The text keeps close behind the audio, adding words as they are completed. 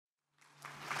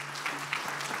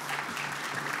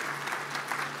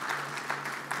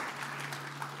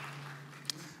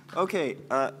Okay,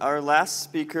 our last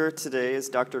speaker today is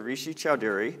Dr. Rishi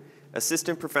Chaudhuri,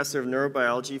 Assistant Professor of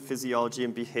Neurobiology, Physiology,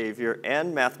 and Behavior,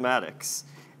 and Mathematics,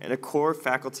 and a core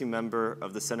faculty member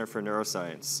of the Center for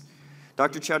Neuroscience.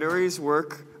 Dr. Chaudhuri's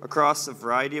work across a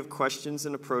variety of questions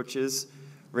and approaches,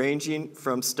 ranging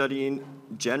from studying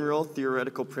general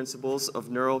theoretical principles of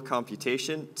neural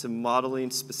computation to modeling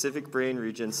specific brain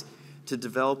regions to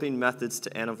developing methods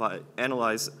to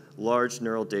analyze large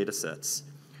neural data sets.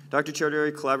 Dr.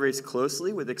 Chaudhuri collaborates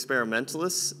closely with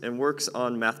experimentalists and works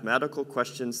on mathematical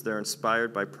questions that are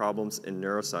inspired by problems in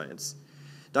neuroscience.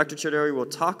 Dr. Chaudhuri will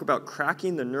talk about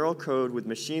cracking the neural code with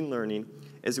machine learning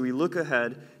as we look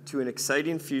ahead to an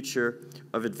exciting future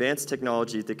of advanced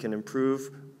technology that can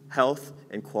improve health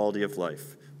and quality of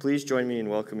life. Please join me in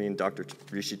welcoming Dr.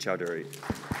 Rishi Chaudhuri.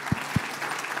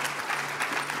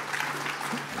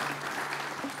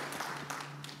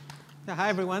 Hi,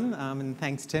 everyone, and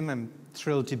thanks, Tim. I'm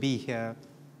thrilled to be here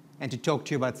and to talk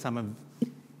to you about some of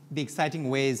the exciting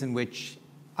ways in which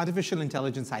artificial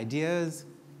intelligence ideas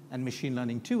and machine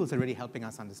learning tools are really helping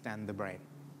us understand the brain.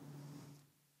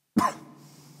 So,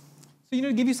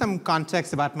 to give you some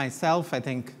context about myself, I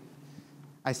think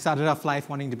I started off life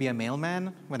wanting to be a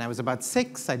mailman. When I was about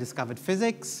 6, I discovered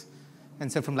physics.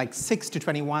 And so from like 6 to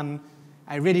 21,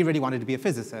 I really, really wanted to be a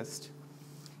physicist.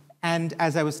 And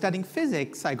as I was studying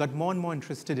physics, I got more and more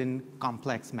interested in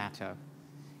complex matter.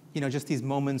 Just these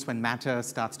moments when matter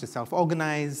starts to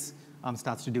self-organize,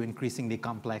 starts to do increasingly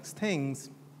complex things,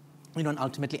 and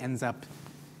ultimately ends up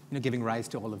giving rise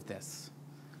to all of this.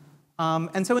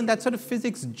 And so in that sort of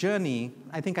physics journey,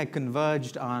 I think I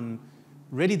converged on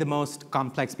really the most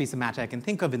complex piece of matter I can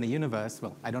think of in the universe.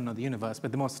 Well, I don't know the universe,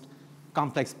 but the most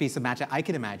complex piece of matter I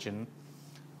can imagine,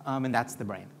 and that's the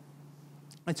brain.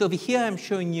 And so over here, I'm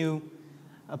showing you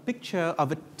a picture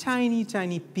of a tiny,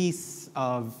 tiny piece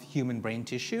of human brain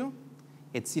tissue.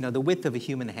 It's the width of a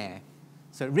human hair,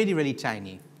 so really, really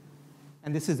tiny.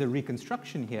 And this is a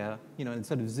reconstruction here, and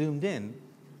sort of zoomed in.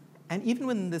 And even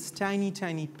within this tiny,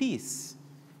 tiny piece,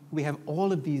 we have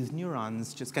all of these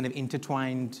neurons just kind of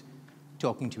intertwined,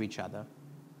 talking to each other.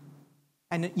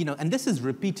 And and this is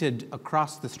repeated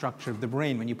across the structure of the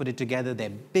brain. When you put it together, there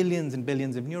are billions and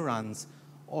billions of neurons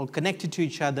all connected to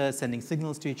each other, sending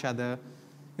signals to each other.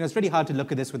 It's really hard to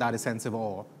look at this without a sense of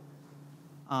awe.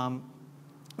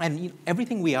 And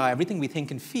everything we are, everything we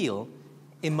think and feel,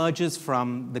 emerges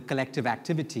from the collective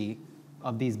activity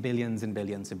of these billions and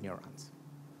billions of neurons.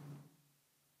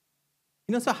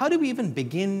 So how do we even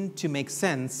begin to make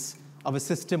sense of a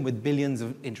system with billions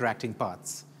of interacting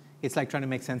parts? It's like trying to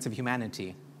make sense of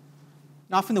humanity.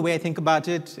 And often the way I think about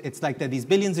it, it's like there are these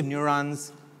billions of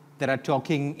neurons that are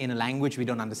talking in a language we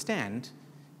don't understand,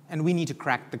 and we need to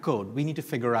crack the code. We need to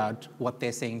figure out what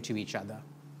they're saying to each other.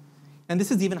 And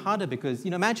this is even harder because,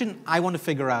 imagine I want to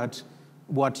figure out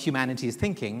what humanity is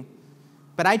thinking,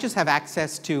 but I just have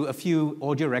access to a few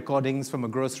audio recordings from a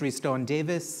grocery store in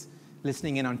Davis,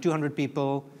 listening in on 200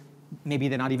 people. Maybe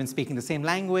they're not even speaking the same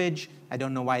language. I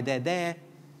don't know why they're there.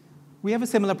 We have a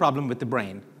similar problem with the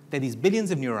brain. There are these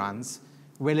billions of neurons.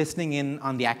 We're listening in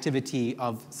on the activity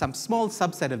of some small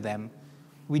subset of them.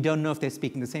 We don't know if they're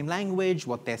speaking the same language,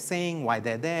 what they're saying, why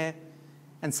they're there.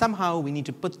 And somehow we need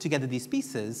to put together these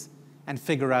pieces and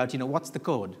figure out, what's the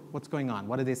code? What's going on?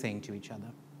 What are they saying to each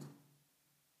other?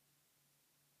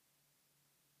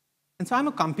 And so I'm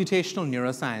a computational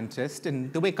neuroscientist.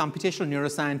 And the way computational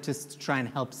neuroscientists try and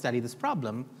help study this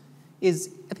problem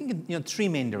is, I think, in 3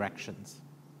 main directions.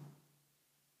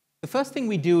 The first thing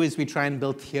we do is we try and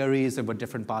build theories of what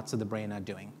different parts of the brain are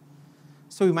doing.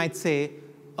 So we might say,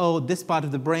 oh, this part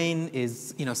of the brain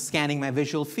is scanning my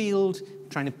visual field,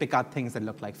 trying to pick out things that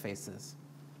look like faces.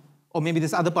 Or maybe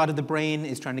this other part of the brain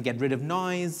is trying to get rid of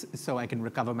noise so I can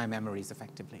recover my memories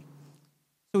effectively.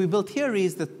 So we build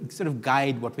theories that sort of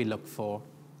guide what we look for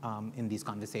in these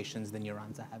conversations the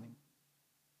neurons are having.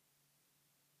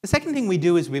 The second thing we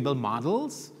do is we build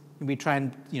models. We try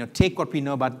and take what we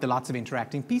know about the lots of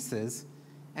interacting pieces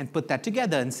and put that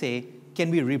together and say,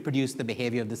 can we reproduce the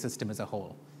behavior of the system as a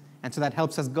whole? And so that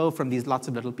helps us go from these lots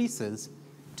of little pieces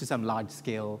to some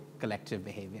large-scale collective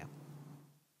behavior.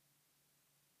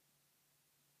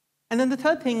 And then the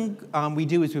third thing we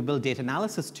do is we build data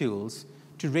analysis tools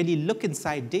to really look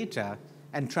inside data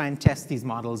and try and test these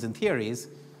models and theories.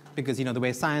 Because the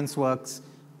way science works,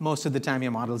 most of the time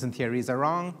your models and theories are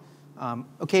wrong.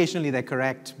 Occasionally they're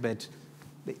correct, but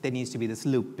there needs to be this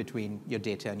loop between your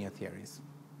data and your theories.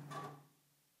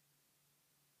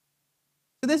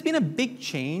 So there's been a big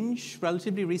change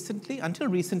relatively recently. Until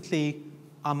recently,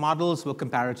 our models were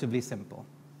comparatively simple.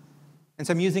 And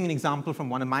so I'm using an example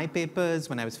from one of my papers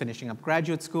when I was finishing up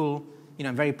graduate school.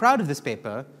 I'm very proud of this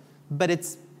paper but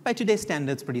it's, by today's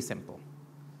standards, pretty simple.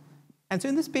 And so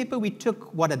in this paper, we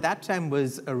took what at that time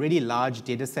was a really large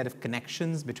data set of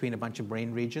connections between a bunch of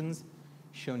brain regions,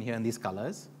 shown here in these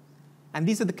colors. And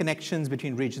these are the connections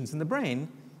between regions in the brain,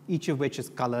 each of which is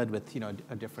colored with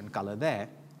a different color there.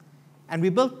 And we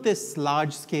built this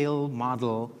large-scale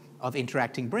model of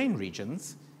interacting brain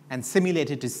regions and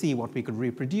simulated to see what we could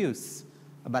reproduce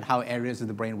about how areas of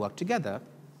the brain work together.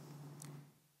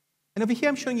 And over here,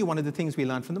 I'm showing you one of the things we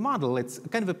learned from the model. It's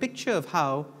kind of a picture of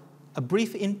how a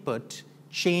brief input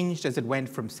changed as it went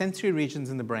from sensory regions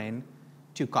in the brain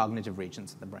to cognitive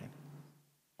regions in the brain.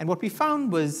 And what we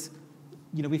found was,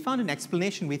 we found an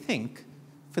explanation, we think,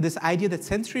 for this idea that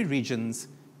sensory regions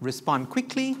respond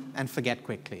quickly and forget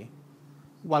quickly,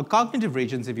 while cognitive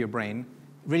regions of your brain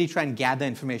really try and gather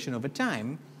information over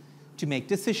time to make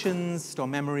decisions, store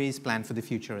memories, plan for the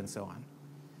future, and so on.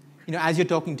 As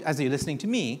you're listening to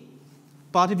me,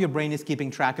 part of your brain is keeping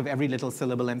track of every little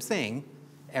syllable I'm saying,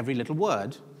 every little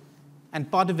word, and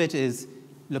part of it is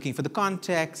looking for the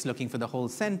context, looking for the whole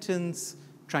sentence,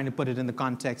 trying to put it in the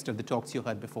context of the talks you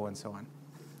heard before, and so on.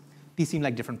 These seem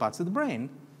like different parts of the brain,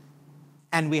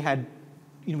 and we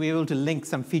were able to link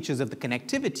some features of the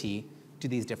connectivity to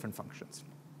these different functions.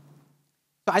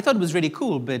 So I thought it was really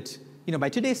cool, but by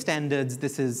today's standards,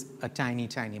 this is a tiny,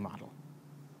 tiny model.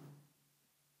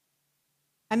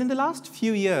 And in the last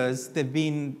few years, there have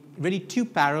been really two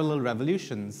parallel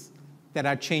revolutions that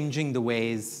are changing the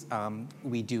ways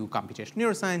we do computational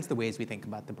neuroscience, the ways we think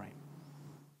about the brain.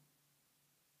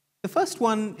 The first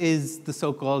one is the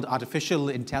so-called artificial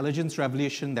intelligence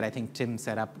revolution that I think Tim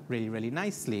set up really, really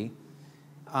nicely.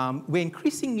 We're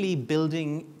increasingly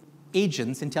building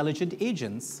agents, intelligent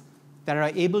agents, that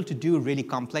are able to do really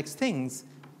complex things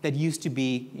that used to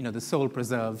be the sole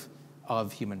preserve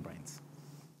of human brains.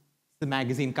 The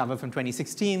magazine cover from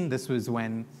 2016, this was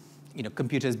when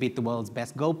computers beat the world's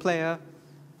best Go player.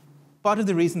 Part of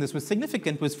the reason this was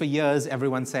significant was for years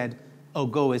everyone said, oh,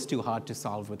 Go is too hard to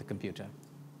solve with a computer.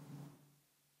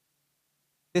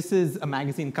 This is a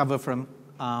magazine cover from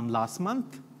last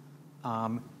month.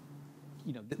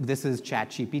 This is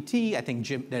ChatGPT. I think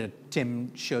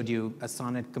Tim showed you a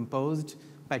sonnet composed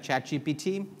by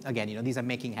ChatGPT. Again, these are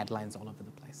making headlines all over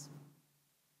the place.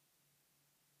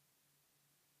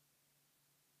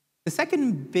 The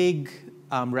second big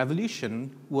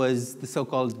revolution was the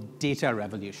so-called data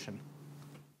revolution.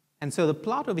 And so the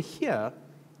plot over here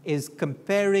is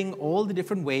comparing all the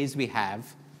different ways we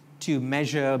have to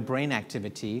measure brain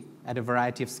activity at a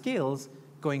variety of scales,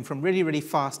 going from really, really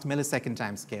fast millisecond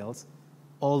time scales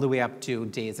all the way up to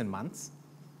days and months,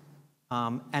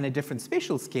 and at different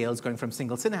spatial scales, going from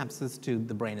single synapses to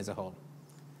the brain as a whole.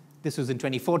 This was in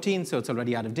 2014, so it's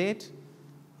already out of date.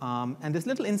 And this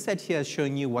little inset here is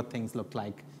showing you what things looked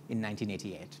like in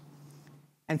 1988.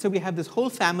 And so we have this whole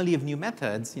family of new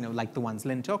methods, like the ones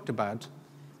Lynn talked about,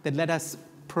 that let us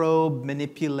probe,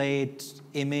 manipulate,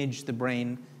 image the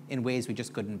brain in ways we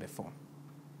just couldn't before.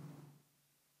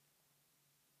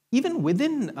 Even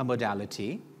within a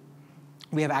modality,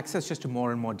 we have access just to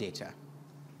more and more data.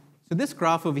 So this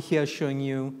graph over here is showing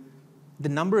you the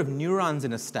number of neurons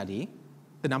in a study,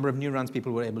 the number of neurons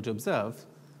people were able to observe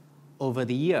over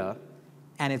the year,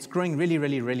 and it's growing really,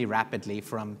 really, really rapidly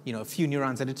from a few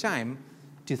neurons at a time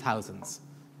to thousands.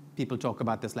 People talk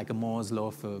about this like a Moore's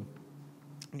law for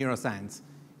neuroscience.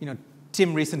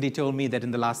 Tim recently told me that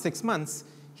in the last 6 months,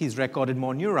 he's recorded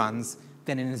more neurons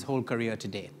than in his whole career to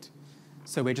date.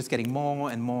 So we're just getting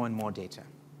more and more and more data.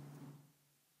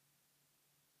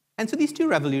 And so these two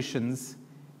revolutions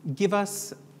give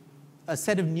us a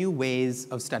set of new ways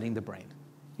of studying the brain.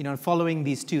 Following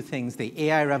these two things, the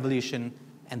AI revolution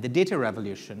and the data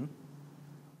revolution,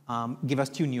 give us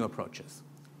two new approaches.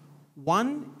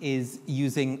 One is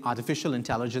using artificial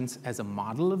intelligence as a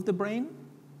model of the brain,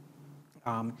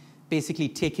 basically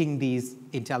taking these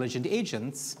intelligent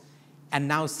agents and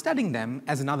now studying them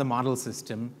as another model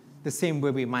system, the same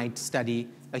way we might study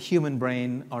a human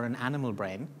brain or an animal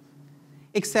brain.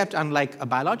 Except unlike a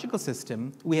biological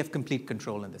system, we have complete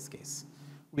control in this case.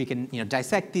 We can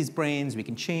dissect these brains, we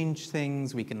can change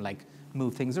things, we can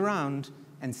move things around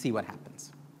and see what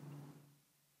happens.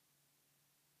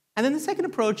 And then the second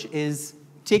approach is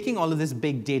taking all of this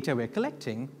big data we're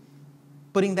collecting,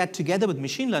 putting that together with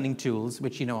machine learning tools,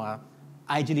 which are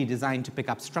ideally designed to pick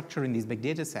up structure in these big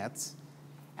data sets,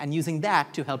 and using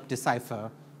that to help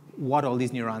decipher what all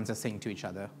these neurons are saying to each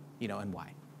other, and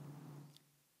why.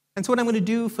 And so what I'm going to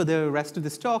do for the rest of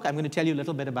this talk, I'm going to tell you a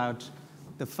little bit about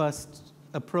the first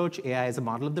approach, AI as a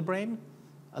model of the brain,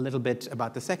 a little bit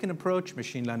about the second approach,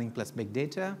 machine learning plus big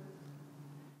data,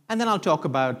 and then I'll talk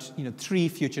about 3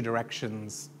 future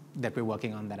directions that we're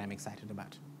working on that I'm excited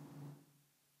about.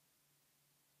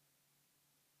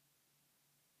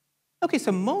 Okay,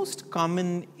 so most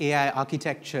common AI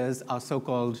architectures are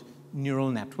so-called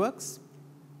neural networks.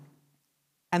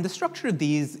 And the structure of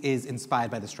these is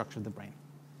inspired by the structure of the brain.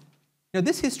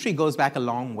 This history goes back a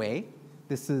long way.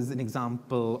 This is an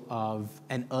example of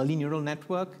an early neural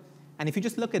network. And if you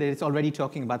just look at it, it's already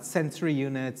talking about sensory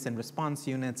units and response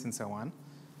units and so on.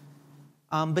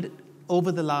 But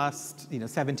over the last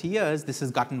 70 years, this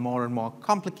has gotten more and more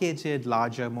complicated,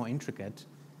 larger, more intricate.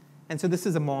 And so this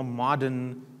is a more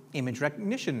modern image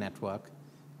recognition network.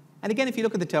 And again, if you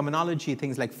look at the terminology,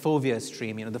 things like fovea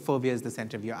stream, the fovea is the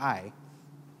center of your eye.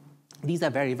 These are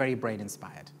very, very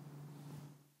brain-inspired.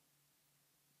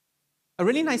 A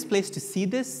really nice place to see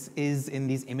this is in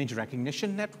these image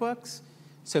recognition networks.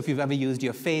 So if you've ever used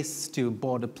your face to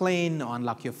board a plane or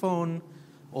unlock your phone,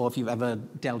 or if you've ever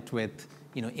dealt with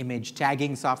image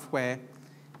tagging software,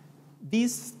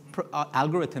 these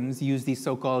algorithms use these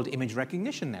so-called image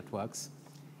recognition networks.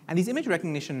 And these image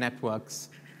recognition networks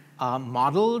are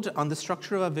modeled on the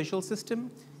structure of our visual system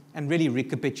and really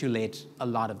recapitulate a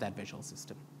lot of that visual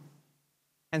system.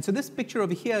 And so this picture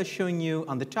over here is showing you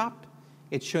on the top,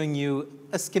 it's showing you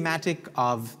a schematic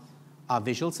of our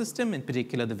visual system, in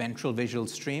particular the ventral visual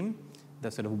stream,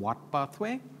 the sort of Watt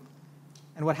pathway.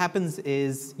 And what happens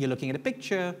is you're looking at a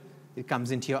picture, it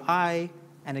comes into your eye,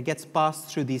 and it gets passed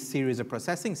through these series of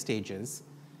processing stages.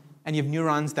 And you have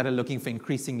neurons that are looking for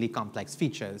increasingly complex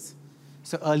features.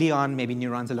 So early on, maybe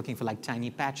neurons are looking for like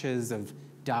tiny patches of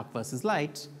dark versus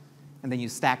light. And then you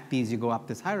stack these, you go up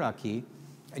this hierarchy,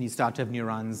 and you start to have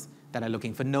neurons that are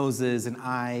looking for noses and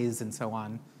eyes and so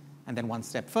on. And then one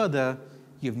step further,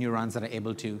 you have neurons that are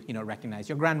able to recognize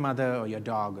your grandmother or your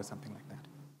dog or something like that.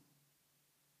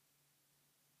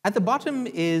 At the bottom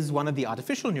is one of the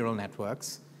artificial neural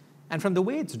networks. And from the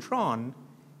way it's drawn,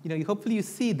 hopefully you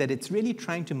see that it's really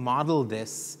trying to model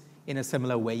this in a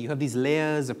similar way. You have these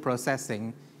layers of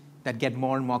processing that get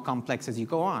more and more complex as you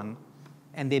go on,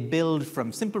 and they build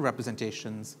from simple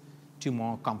representations to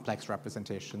more complex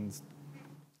representations,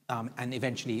 and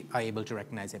eventually are able to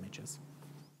recognize images.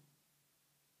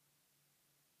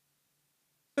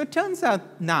 So it turns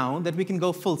out now that we can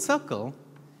go full circle,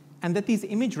 and that these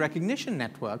image recognition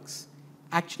networks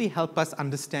actually help us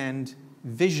understand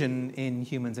vision in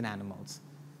humans and animals.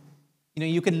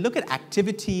 You can look at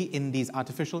activity in these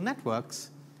artificial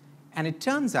networks, and it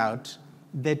turns out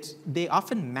that they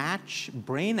often match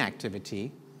brain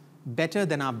activity better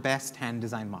than our best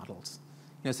hand-designed models.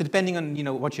 So depending on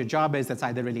what your job is, that's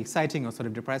either really exciting or sort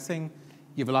of depressing.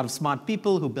 You have a lot of smart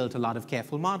people who built a lot of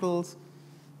careful models,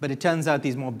 but it turns out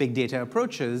these more big data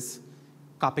approaches,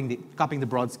 copying the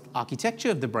broad architecture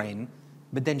of the brain,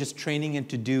 but then just training it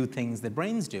to do things that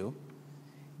brains do,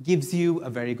 gives you a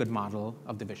very good model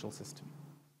of the visual system.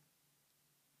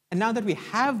 And now that we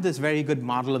have this very good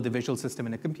model of the visual system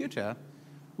in a computer,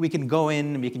 we can go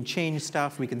in and we can change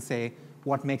stuff. We can say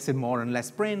what makes it more and less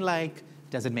brain-like.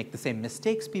 Does it make the same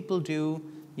mistakes people do?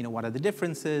 What are the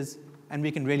differences? And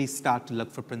we can really start to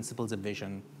look for principles of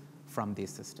vision from these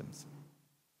systems.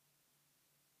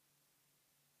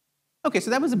 OK, so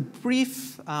that was a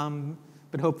brief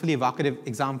but hopefully evocative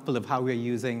example of how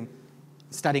we're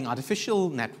studying artificial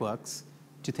networks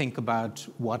to think about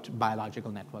what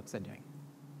biological networks are doing.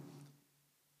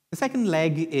 The second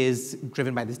leg is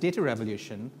driven by this data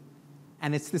revolution.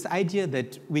 And it's this idea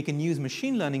that we can use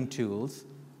machine learning tools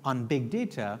on big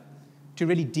data to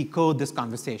really decode this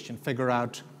conversation, figure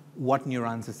out what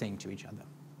neurons are saying to each other.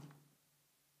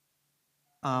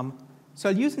 So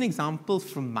I'll use an example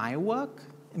from my work.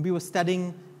 And we were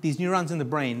studying these neurons in the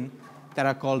brain that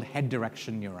are called head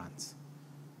direction neurons.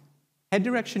 Head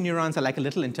direction neurons are like a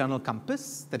little internal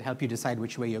compass that help you decide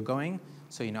which way you're going.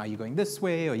 So, are you going this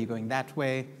way or are you going that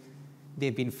way?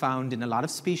 They've been found in a lot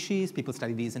of species. People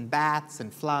study these in bats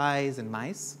and flies and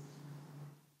mice.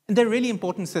 And they're a really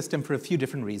important system for a few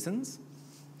different reasons.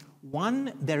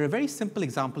 One, they're a very simple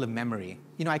example of memory.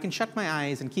 I can shut my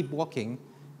eyes and keep walking,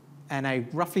 and I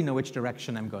roughly know which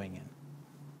direction I'm going in.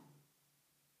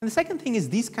 And the second thing is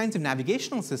these kinds of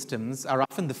navigational systems are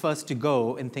often the first to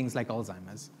go in things like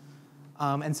Alzheimer's.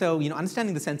 And so,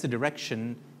 understanding the sense of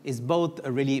direction is both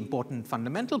a really important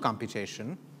fundamental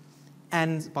computation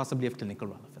and possibly of clinical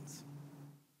relevance.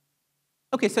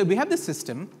 OK, so we have this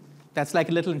system that's like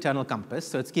a little internal compass.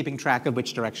 So it's keeping track of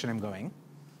which direction I'm going.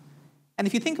 And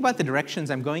if you think about the directions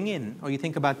I'm going in, or you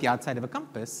think about the outside of a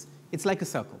compass, it's like a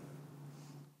circle.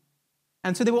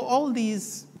 And so there were all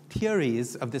these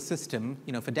theories of the system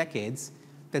for decades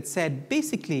that said,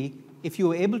 basically, if you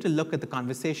were able to look at the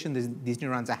conversation these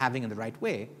neurons are having in the right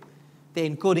way, they're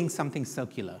encoding something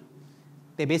circular.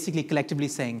 they're basically collectively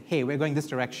saying, hey, we're going this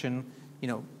direction,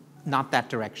 not that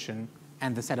direction,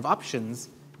 and the set of options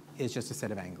is just a set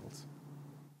of angles.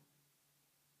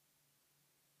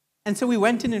 And so we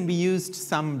went in and we used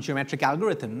some geometric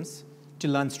algorithms to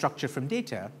learn structure from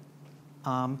data.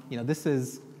 This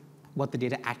is what the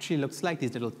data actually looks like.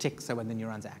 These little ticks are when the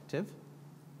neuron's active.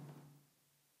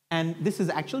 And this is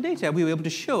actual data. We were able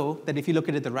to show that if you look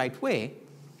at it the right way,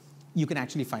 you can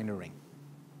actually find a ring.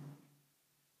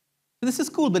 So this is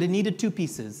cool, but it needed two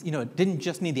pieces. It didn't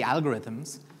just need the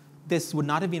algorithms. This would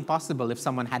not have been possible if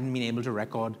someone hadn't been able to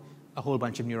record a whole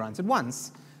bunch of neurons at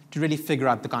once to really figure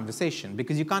out the conversation,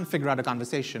 because you can't figure out a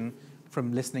conversation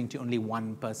from listening to only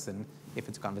one person if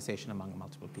it's a conversation among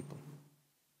multiple people.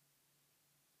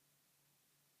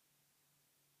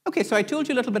 OK, so I told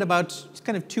you a little bit about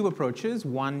kind of two approaches,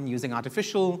 one using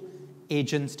artificial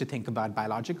agents to think about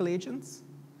biological agents,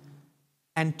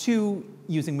 and two,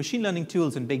 using machine learning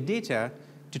tools and big data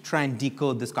to try and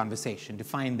decode this conversation, to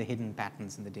find the hidden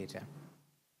patterns in the data.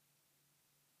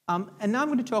 And now I'm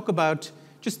going to talk about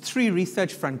just three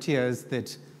research frontiers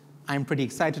that I'm pretty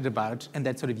excited about and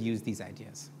that sort of use these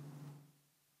ideas.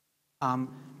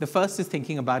 The first is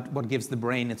thinking about what gives the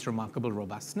brain its remarkable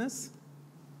robustness.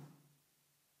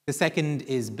 The second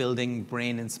is building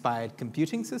brain-inspired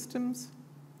computing systems.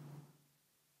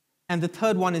 And the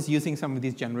third one is using some of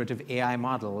these generative AI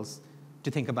models to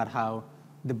think about how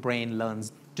the brain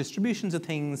learns distributions of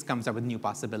things, comes up with new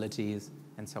possibilities,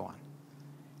 and so on.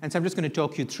 And so I'm just going to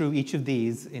talk you through each of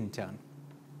these in turn.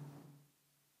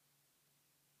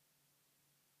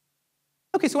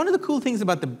 OK, so one of the cool things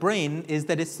about the brain is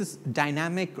that it's this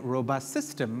dynamic, robust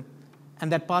system, and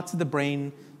that parts of the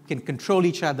brain can control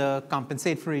each other,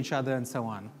 compensate for each other, and so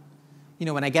on.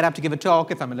 When I get up to give a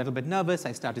talk, if I'm a little bit nervous,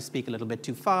 I start to speak a little bit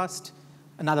too fast.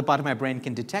 Another part of my brain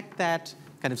can detect that,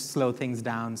 kind of slow things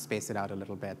down, space it out a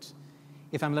little bit.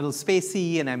 If I'm a little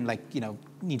spacey and I'm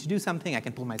need to do something, I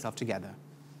can pull myself together.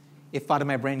 If part of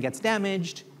my brain gets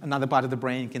damaged, another part of the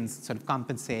brain can sort of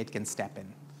compensate, can step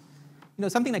in.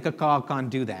 Something like a car can't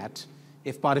do that.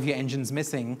 If part of your engine's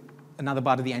missing, another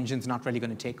part of the engine's not really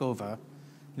going to take over.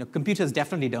 Computers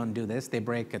definitely don't do this. They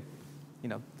break at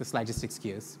the slightest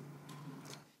excuse.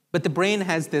 But the brain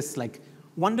has this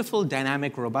wonderful,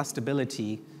 dynamic, robust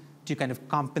ability to kind of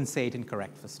compensate and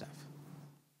correct for stuff.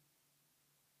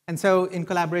 And so in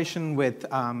collaboration with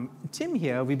Tim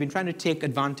here, we've been trying to take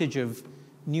advantage of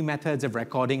new methods of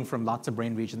recording from lots of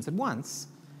brain regions at once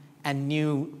and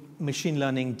new machine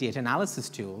learning data analysis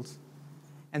tools.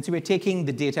 And so we're taking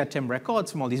the data Tim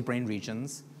records from all these brain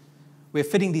regions. We're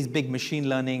fitting these big machine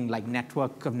learning,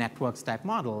 network of networks type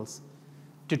models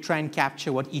to try and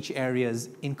capture what each area is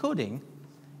encoding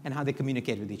and how they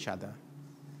communicate with each other.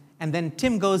 And then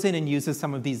Tim goes in and uses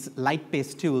some of these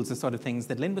light-based tools, the sort of things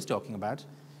that Lynn was talking about,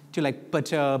 to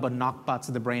perturb or knock parts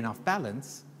of the brain off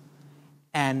balance.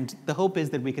 And the hope is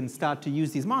that we can start to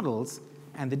use these models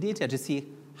and the data to see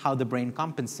how the brain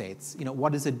compensates.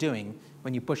 What is it doing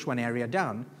when you push one area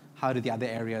down? How do the other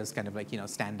areas kind of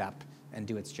stand up and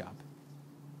do its job?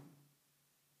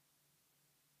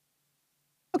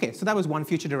 OK, so that was one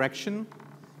future direction.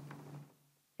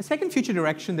 The second future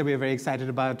direction that we're very excited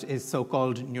about is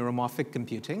so-called neuromorphic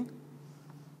computing.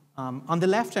 On the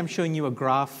left, I'm showing you a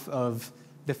graph of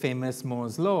the famous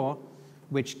Moore's law,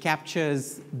 which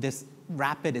captures this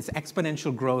rapid, this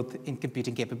exponential growth in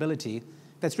computing capability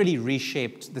that's really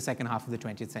reshaped the second half of the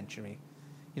 20th century.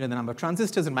 The number of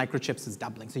transistors and microchips is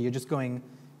doubling. So you're just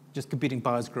computing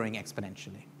power is growing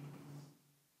exponentially.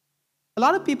 A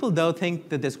lot of people, though, think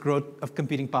that this growth of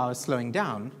computing power is slowing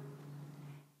down.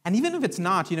 And even if it's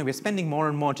not, we're spending more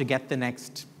and more to get the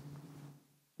next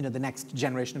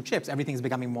generation of chips. Everything's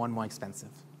becoming more and more expensive.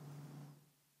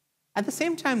 At the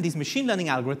same time, these machine learning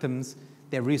algorithms,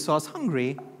 they're resource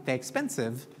hungry, they're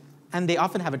expensive, and they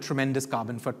often have a tremendous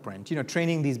carbon footprint.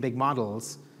 Training these big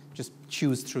models just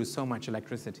chews through so much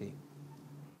electricity.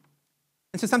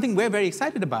 And so something we're very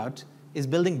excited about is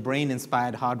building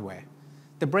brain-inspired hardware.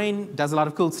 The brain does a lot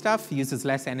of cool stuff, uses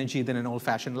less energy than an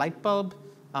old-fashioned light bulb.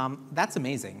 That's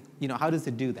amazing. How does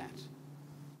it do that?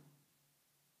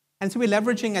 And so we're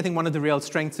leveraging, I think, one of the real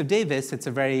strengths of Davis. It's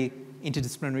a very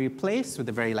interdisciplinary place with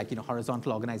a very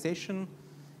horizontal organization.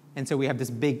 And so we have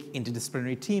this big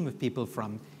interdisciplinary team of people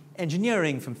from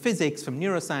engineering, from physics, from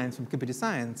neuroscience, from computer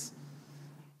science.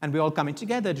 And we're all coming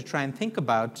together to try and think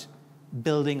about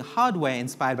building hardware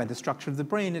inspired by the structure of the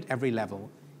brain at every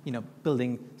level.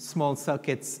 Building small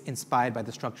circuits inspired by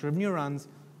the structure of neurons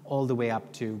all the way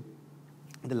up to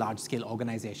the large-scale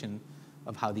organization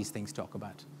of how these things talk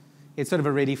about. It's sort of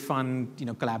a really fun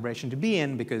collaboration to be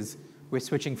in because we're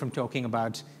switching from talking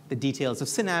about the details of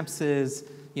synapses,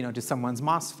 to someone's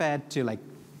MOSFET, to like,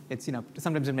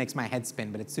 sometimes it makes my head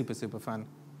spin, but it's super, super fun.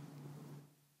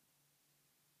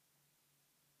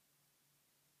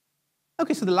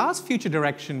 Okay, so the last future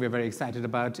direction we're very excited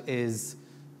about is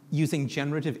using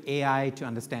generative AI to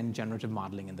understand generative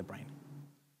modeling in the brain.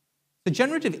 So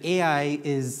generative AI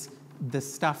is the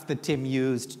stuff that Tim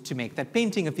used to make that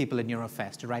painting of people at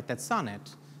NeuroFest, to write that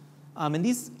sonnet. And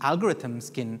these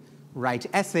algorithms can write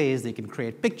essays, they can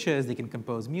create pictures, they can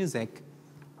compose music.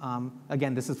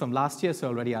 Again, this is from last year, so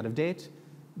already out of date.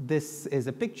 This is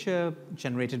a picture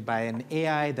generated by an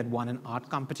AI that won an art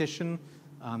competition,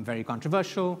 very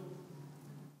controversial.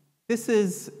 This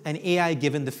is an AI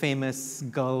given the famous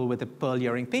girl with a pearl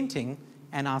earring painting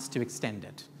and asked to extend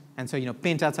it. And so,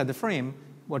 paint outside the frame,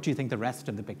 what do you think the rest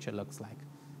of the picture looks like?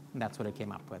 And that's what it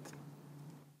came up with.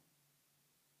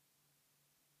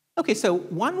 Okay, so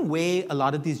one way a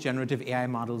lot of these generative AI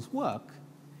models work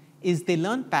is they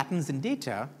learn patterns in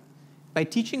data by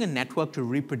teaching a network to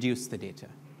reproduce the data.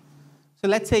 So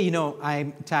let's say,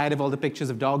 I'm tired of all the pictures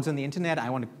of dogs on the internet. I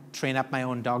want to train up my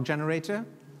own dog generator.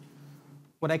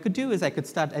 What I could do is I could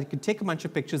take a bunch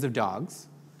of pictures of dogs,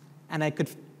 and I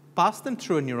could pass them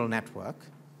through a neural network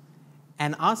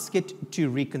and ask it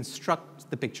to reconstruct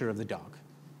the picture of the dog.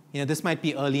 This might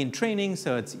be early in training,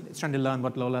 so it's trying to learn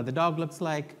what Lola the dog looks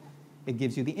like. It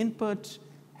gives you the input,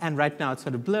 and right now it's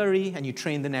sort of blurry, and you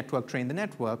train the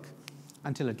network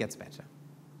until it gets better.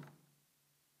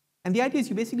 And the idea is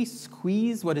you basically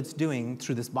squeeze what it's doing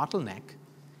through this bottleneck.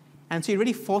 And so you're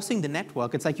really forcing the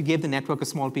network. It's like you gave the network a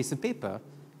small piece of paper.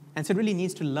 And so it really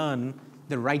needs to learn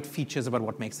the right features about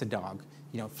what makes a dog.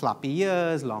 Floppy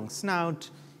ears, long snout.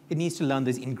 It needs to learn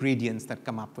these ingredients that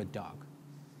come up with dog.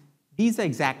 These are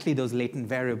exactly those latent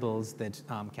variables that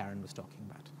Karen was talking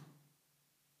about.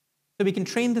 So we can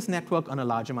train this network on a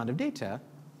large amount of data.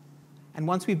 And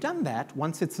once we've done that,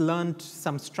 once it's learned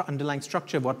some underlying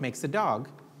structure of what makes a dog,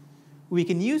 we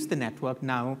can use the network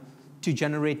now to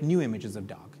generate new images of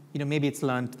dog. Maybe it's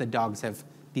learned that dogs have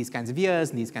these kinds of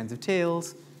ears and these kinds of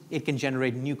tails. It can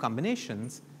generate new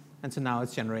combinations. And so now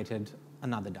it's generated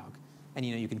another dog. And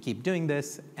you can keep doing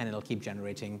this, and it'll keep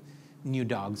generating new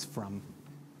dogs from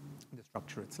the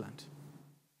structure it's learned.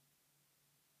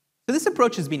 So this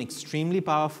approach has been extremely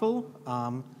powerful.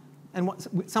 And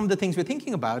some of the things we're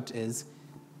thinking about is,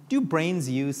 do brains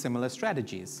use similar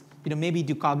strategies? Maybe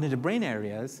do cognitive brain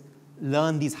areas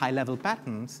learn these high-level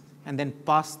patterns and then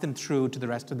pass them through to the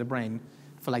rest of the brain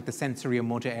for like the sensory or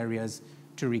motor areas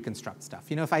to reconstruct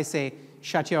stuff. If I say,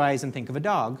 shut your eyes and think of a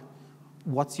dog,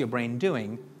 what's your brain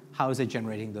doing? How is it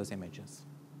generating those images?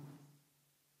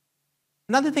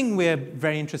 Another thing we're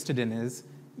very interested in is,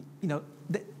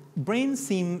 the brains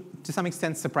seem, to some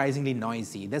extent, surprisingly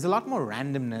noisy. There's a lot more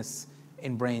randomness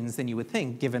in brains than you would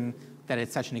think, given that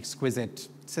it's such an exquisite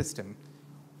system.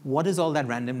 What is all that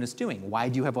randomness doing? Why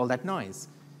do you have all that noise?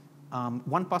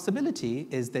 One possibility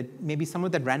is that maybe some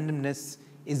of that randomness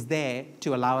is there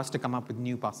to allow us to come up with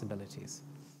new possibilities.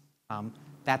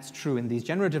 That's true in these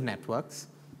generative networks,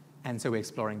 and so we're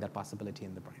exploring that possibility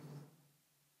in the brain.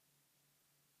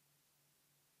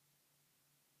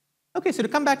 Okay, so to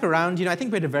come back around, I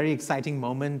think we're at a very exciting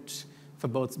moment for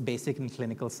both basic and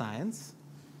clinical science.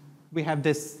 We have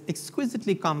this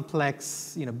exquisitely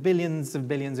complex, billions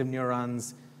of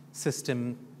neurons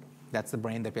system. That's the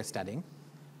brain that we're studying.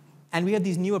 And we have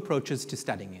these new approaches to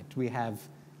studying it. We have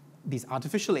these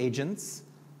artificial agents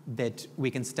that we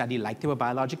can study like they were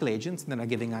biological agents, and that are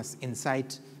giving us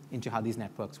insight into how these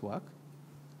networks work.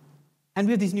 And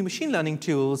we have these new machine learning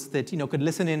tools that could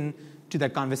listen in to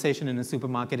that conversation in a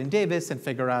supermarket in Davis and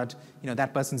figure out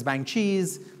that person's buying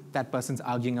cheese, that person's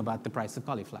arguing about the price of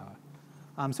cauliflower.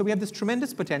 So we have this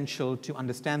tremendous potential to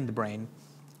understand the brain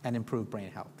and improve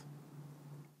brain health.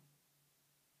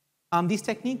 These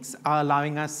techniques are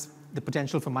allowing us the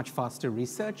potential for much faster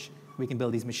research. We can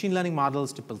build these machine learning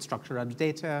models to build structure out of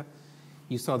data.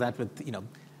 You saw that with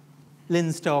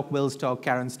Lynn's talk, Will's talk,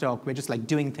 Karen's talk. We're just like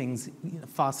doing things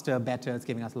faster, better. It's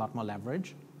giving us a lot more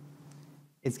leverage.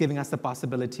 It's giving us the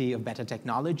possibility of better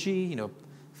technology,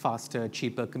 faster,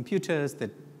 cheaper computers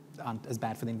that aren't as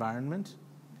bad for the environment.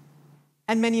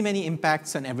 And many, many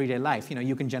impacts on everyday life.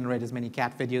 You can generate as many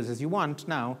cat videos as you want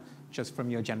now just from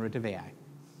your generative AI.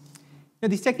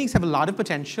 These techniques have a lot of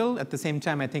potential. At the same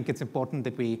time, I think it's important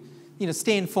that we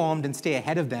stay informed and stay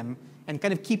ahead of them and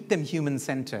kind of keep them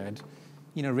human-centered,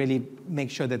 really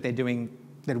make sure that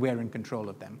that we're in control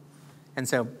of them. And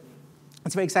so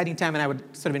it's a very exciting time, and I would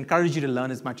sort of encourage you to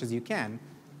learn as much as you can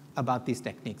about these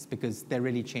techniques because they're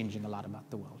really changing a lot about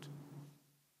the world.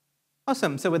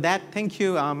 Awesome. So with that, thank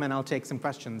you, and I'll take some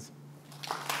questions.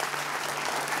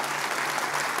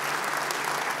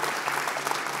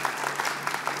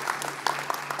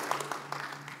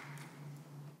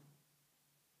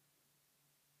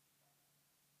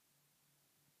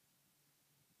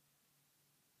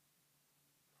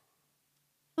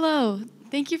 Hello.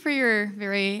 Thank you for your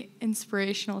very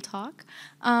inspirational talk.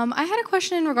 I had a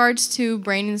question in regards to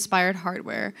brain-inspired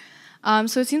hardware.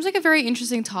 So it seems like a very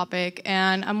interesting topic,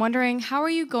 and I'm wondering, how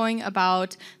are you going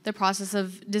about the process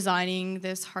of designing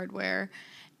this hardware?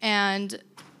 And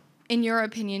in your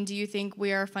opinion, do you think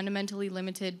we are fundamentally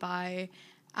limited by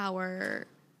our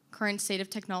current state of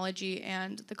technology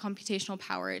and the computational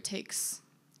power it takes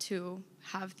to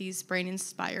have these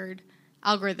brain-inspired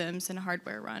algorithms and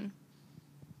hardware run?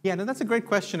 Yeah, no, that's a great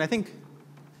question. I think,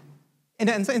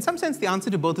 in some sense, the answer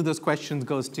to both of those questions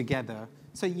goes together.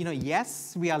 So,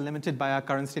 yes, we are limited by our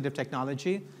current state of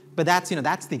technology, but that's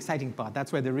the exciting part.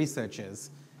 That's where the research is.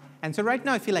 And so right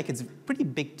now, I feel like it's a pretty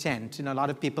big tent. A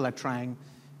lot of people are trying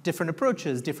different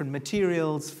approaches, different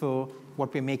materials for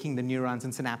what we're making the neurons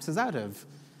and synapses out of,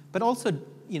 but also,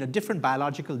 different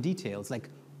biological details, like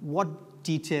what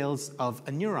details of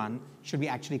a neuron should we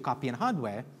actually copy in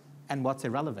hardware, and what's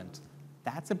irrelevant.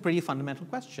 That's a pretty fundamental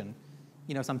question.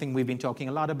 Something we've been talking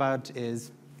a lot about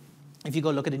is, if you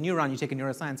go look at a neuron, you take a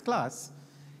neuroscience class,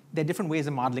 there are different ways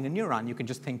of modeling a neuron. You can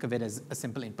just think of it as a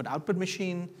simple input-output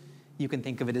machine. You can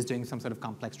think of it as doing some sort of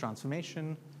complex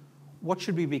transformation. What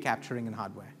should we be capturing in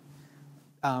hardware?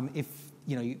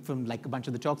 From like a bunch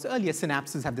of the talks earlier,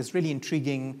 synapses have this really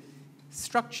intriguing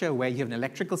structure where you have an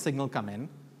electrical signal come in,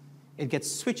 it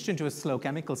gets switched into a slow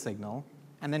chemical signal,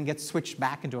 and then gets switched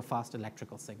back into a fast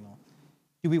electrical signal.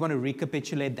 Do we want to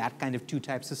recapitulate that kind of two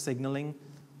types of signaling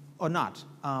or not?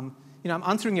 I'm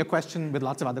answering your question with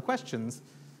lots of other questions,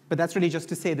 but that's really just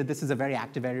to say that this is a very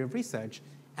active area of research,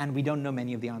 and we don't know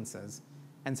many of the answers.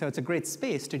 And so it's a great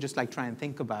space to just try and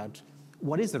think about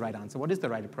what is the right answer, what is the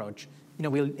right approach.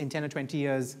 In 10 or 20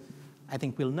 years, I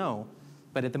think we'll know.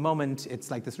 But at the moment, it's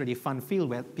like this really fun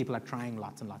field where people are trying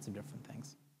lots and lots of different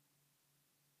things.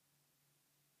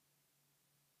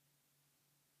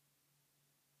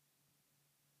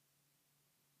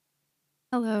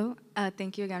 Hello,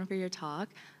 thank you again for your talk.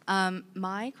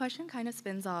 My question kind of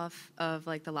spins off of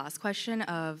like the last question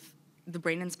of the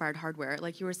brain-inspired hardware.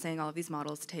 Like you were saying, all of these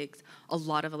models take a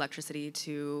lot of electricity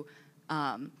to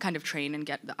kind of train and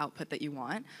get the output that you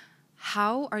want.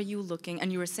 How are you looking,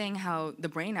 and you were saying how the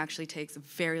brain actually takes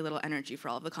very little energy for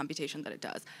all of the computation that it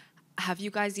does. Have you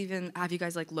guys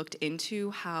like looked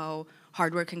into how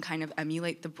hardware can kind of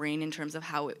emulate the brain in terms of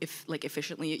how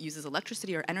efficiently it uses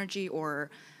electricity or energy, or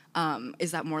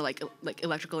is that more like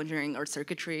electrical engineering or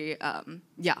circuitry?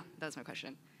 Yeah, that's my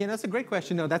question. Yeah, that's a great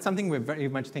question. No, that's something we're very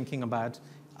much thinking about.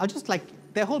 There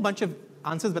are a whole bunch of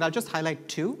answers, but I'll just highlight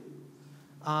two.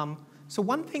 So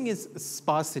one thing is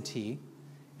sparsity.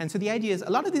 And so the idea is a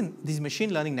lot of these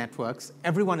machine learning networks,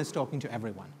 everyone is talking to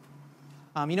everyone.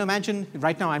 Imagine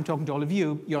right now I'm talking to all of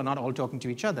you. You're not all talking to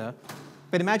each other.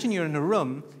 But imagine you're in a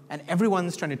room, and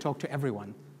everyone's trying to talk to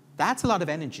everyone. That's a lot of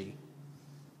energy.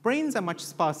 Brains are much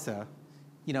sparser.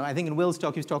 I think in Will's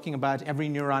talk, he was talking about every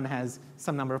neuron has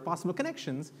some number of possible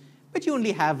connections, but you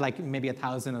only have like maybe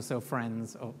 1,000 or so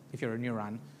friends, or if you're a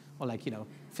neuron, or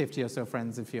 50 or so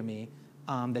friends if you're me,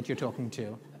 that you're talking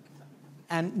to.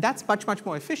 And that's much, much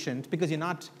more efficient because you're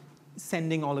not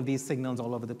sending all of these signals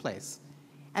all over the place.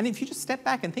 And if you just step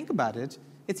back and think about it,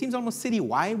 it seems almost silly.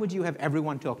 Why would you have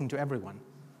everyone talking to everyone?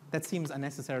 That seems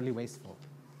unnecessarily wasteful.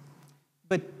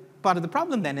 But part of the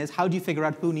problem then is, how do you figure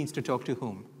out who needs to talk to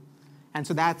whom? And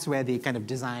so that's where the kind of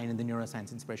design and the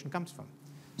neuroscience inspiration comes from.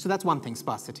 So that's one thing,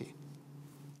 sparsity.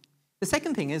 The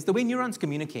second thing is the way neurons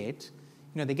communicate.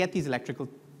 They get these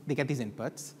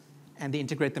inputs, and they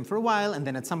integrate them for a while, and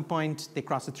then at some point they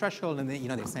cross a threshold, and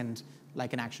they send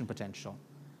like an action potential.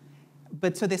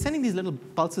 But so they're sending these little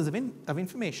pulses of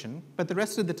information, but the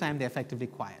rest of the time they're effectively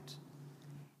quiet.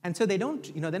 And so they're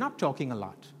not talking a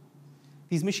lot.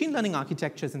 These machine learning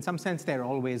architectures, in some sense, they're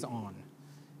always on.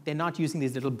 They're not using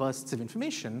these little bursts of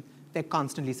information. They're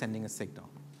constantly sending a signal.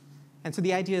 And so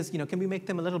the idea is, can we make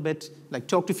them a little bit,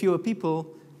 talk to fewer people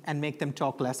and make them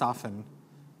talk less often?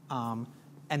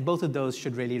 And both of those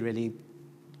should really, really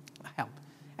help.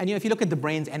 And if you look at the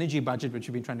brain's energy budget, which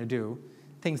we've been trying to do,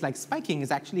 things like spiking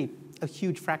is actually a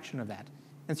huge fraction of that.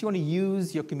 And so you want to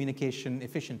use your communication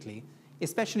efficiently,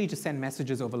 especially to send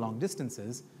messages over long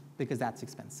distances, because that's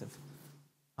expensive.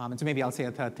 And so maybe I'll say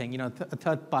a third thing. A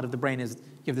third part of the brain is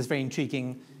you have this very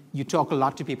intriguing, you talk a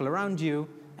lot to people around you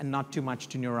and not too much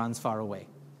to neurons far away.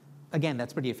 Again,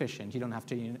 that's pretty efficient. You don't have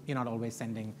to, you're not always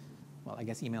sending, well, I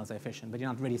guess emails are efficient, but you're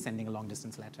not really sending a long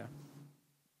distance letter.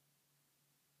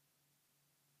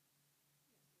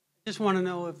 I just want to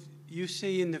know if you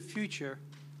see in the future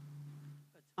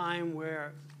a time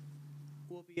where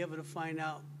we'll be able to find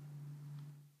out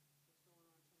what's going on in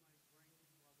somebody's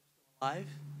brain while they're still alive,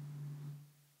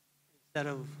 instead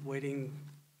of waiting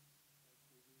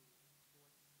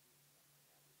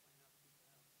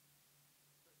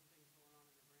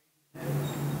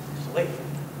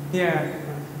Yeah,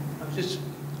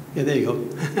 yeah, there you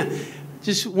go.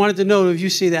 Just wanted to know if you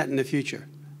see that in the future.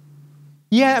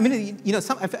 Yeah, I mean, you know,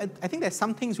 I think there's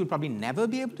some things we'll probably never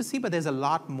be able to see, but there's a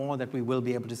lot more that we will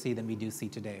be able to see than we do see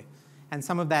today. And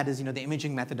some of that is, you know, the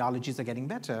imaging methodologies are getting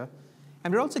better.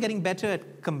 And we're also getting better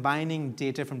at combining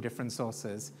data from different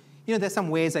sources. You know, there's some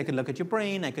ways I could look at your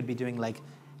brain. I could be doing like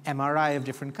MRI of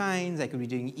different kinds. I could be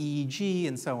doing EEG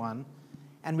and so on.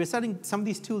 And we're starting, some of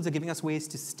these tools are giving us ways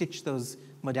to stitch those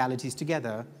modalities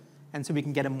together. And so we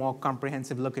can get a more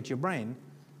comprehensive look at your brain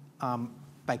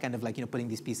by kind of like, you know, putting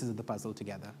these pieces of the puzzle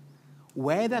together.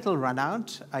 Where that'll run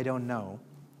out, I don't know.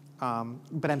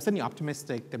 But I'm certainly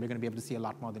optimistic that we're going to be able to see a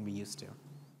lot more than we used to.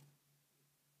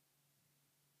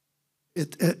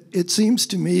 It seems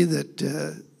to me that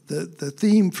the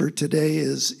theme for today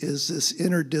is this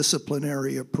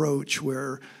interdisciplinary approach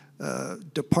where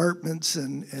departments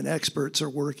and experts are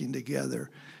working together.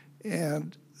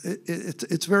 And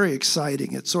it's very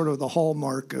exciting. It's sort of the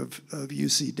hallmark of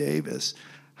UC Davis.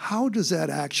 How does that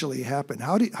actually happen?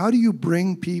 How do you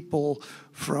bring people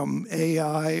from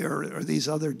AI or these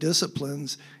other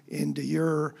disciplines into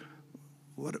your,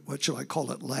 what shall I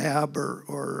call it, lab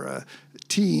or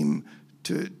team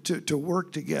to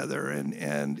work together?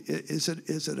 And is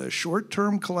it a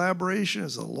short-term collaboration?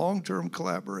 Is it a long-term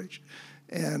collaboration?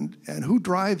 And who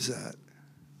drives that?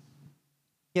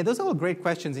 Yeah, those are all great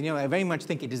questions. And, you know, I very much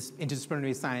think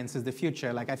interdisciplinary science is the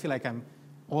future. Like, I feel like I'm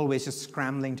always just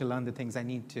scrambling to learn the things I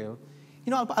need to. You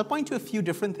know, I'll point to a few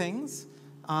different things.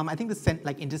 I think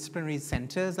like interdisciplinary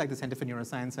centers, like the Center for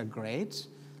Neuroscience, are great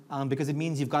because it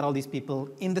means you've got all these people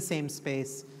in the same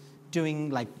space doing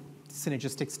like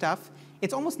synergistic stuff.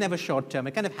 It's almost never short-term.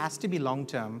 It kind of has to be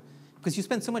long-term because you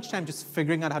spend so much time just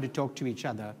figuring out how to talk to each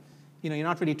other. You know, you're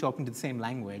not really talking to the same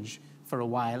language for a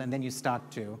while, and then you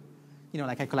start to. You know,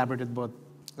 like I collaborated with both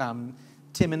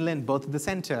Tim and Lynn, both at the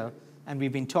center, and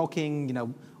we've been talking, you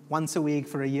know, once a week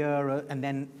for a year, and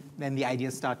then the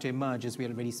ideas start to emerge as we're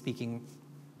already speaking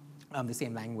the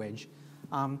same language.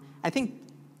 I think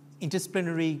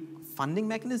interdisciplinary funding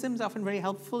mechanisms are often very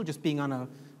helpful. Just being on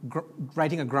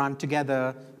writing a grant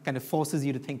together kind of forces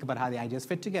you to think about how the ideas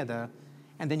fit together.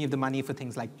 And then you have the money for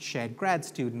things like shared grad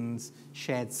students,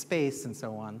 shared space, and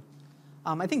so on.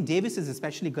 I think Davis is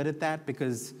especially good at that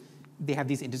because they have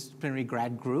these interdisciplinary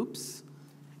grad groups.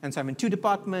 And so I'm in 2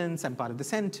 departments, I'm part of the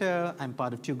center, I'm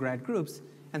part of 2 grad groups.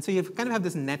 And so you kind of have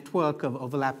this network of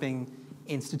overlapping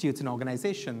institutes and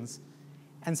organizations.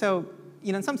 And so,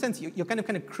 you know, in some sense, you're kind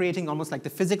of creating almost like the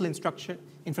physical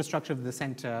infrastructure of the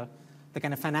center, the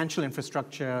kind of financial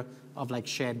infrastructure of like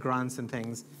shared grants and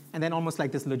things, and then almost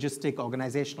like this logistic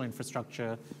organizational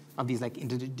infrastructure of these like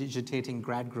interdigitating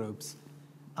grad groups.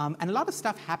 And a lot of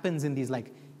stuff happens in these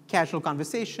like casual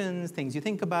conversations, things you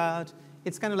think about.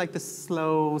 It's kind of like this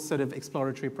slow sort of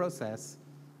exploratory process,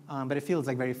 but it feels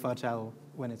like very fertile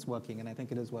when it's working, and I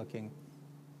think it is working.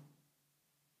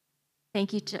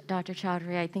 Thank you, Dr.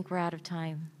 Chaudhuri. I think we're out of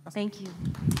time. Thank you.